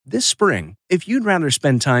This spring, if you'd rather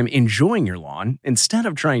spend time enjoying your lawn instead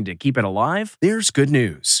of trying to keep it alive, there's good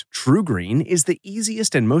news. TruGreen is the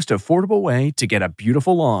easiest and most affordable way to get a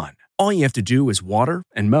beautiful lawn. All you have to do is water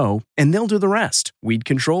and mow, and they'll do the rest. Weed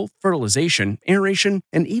control, fertilization, aeration,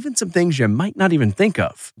 and even some things you might not even think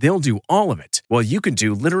of. They'll do all of it, while you can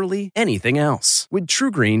do literally anything else. With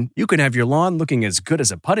TruGreen, you can have your lawn looking as good as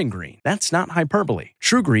a putting green. That's not hyperbole.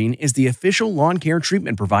 TruGreen is the official lawn care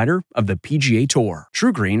treatment provider of the PGA Tour.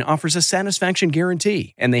 TruGreen offers a satisfaction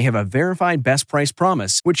guarantee, and they have a verified best price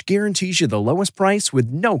promise, which guarantees you the lowest price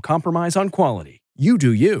with no compromise on quality. You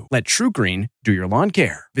do you. Let TruGreen do your lawn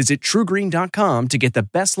care. Visit TruGreen.com to get the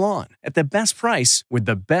best lawn at the best price with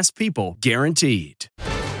the best people guaranteed.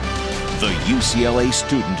 The UCLA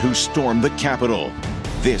student who stormed the Capitol.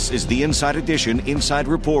 This is the Inside Edition Inside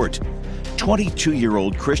Report.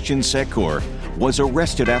 22-year-old Christian Secor was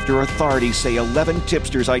arrested after authorities say 11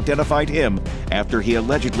 tipsters identified him after he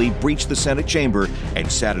allegedly breached the Senate chamber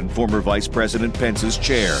and sat in former Vice President Pence's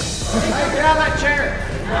chair. Hey, get out of that chair!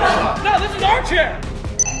 No, this is our chair!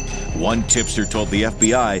 One tipster told the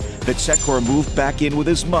FBI that Secor moved back in with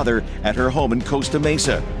his mother at her home in Costa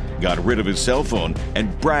Mesa, got rid of his cell phone,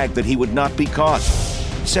 and bragged that he would not be caught.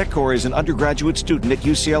 Secor is an undergraduate student at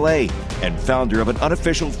UCLA and founder of an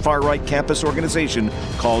unofficial far-right campus organization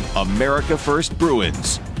called America First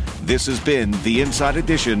Bruins. This has been the Inside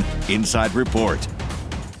Edition Inside Report.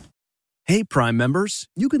 Hey, Prime members,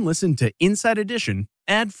 you can listen to Inside Edition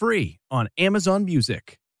ad-free on Amazon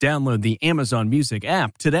Music. Download the Amazon Music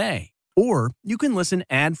app today. Or you can listen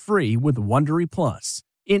ad-free with Wondery Plus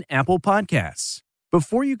in Apple Podcasts.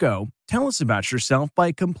 Before you go, tell us about yourself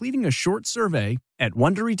by completing a short survey at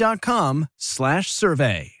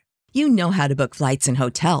Wondery.com/survey. You know how to book flights and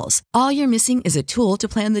hotels. All you're missing is a tool to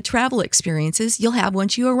plan the travel experiences you'll have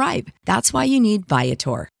once you arrive. That's why you need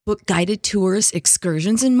Viator. Book guided tours,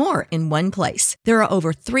 excursions, and more in one place. There are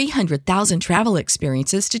over 300,000 travel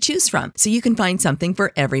experiences to choose from, so you can find something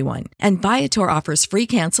for everyone. And Viator offers free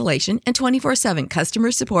cancellation and 24/7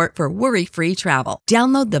 customer support for worry-free travel.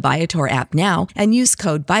 Download the Viator app now and use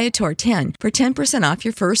code Viator10 for 10% off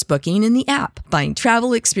your first booking in the app. Find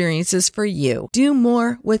travel experiences for you. Do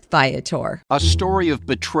more with Viator. A story of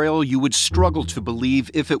betrayal you would struggle to believe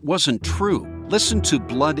if it wasn't true. Listen to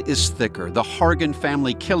Blood is Thicker, the Hargan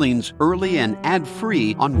family killings, early and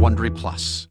ad-free on Wondery Plus.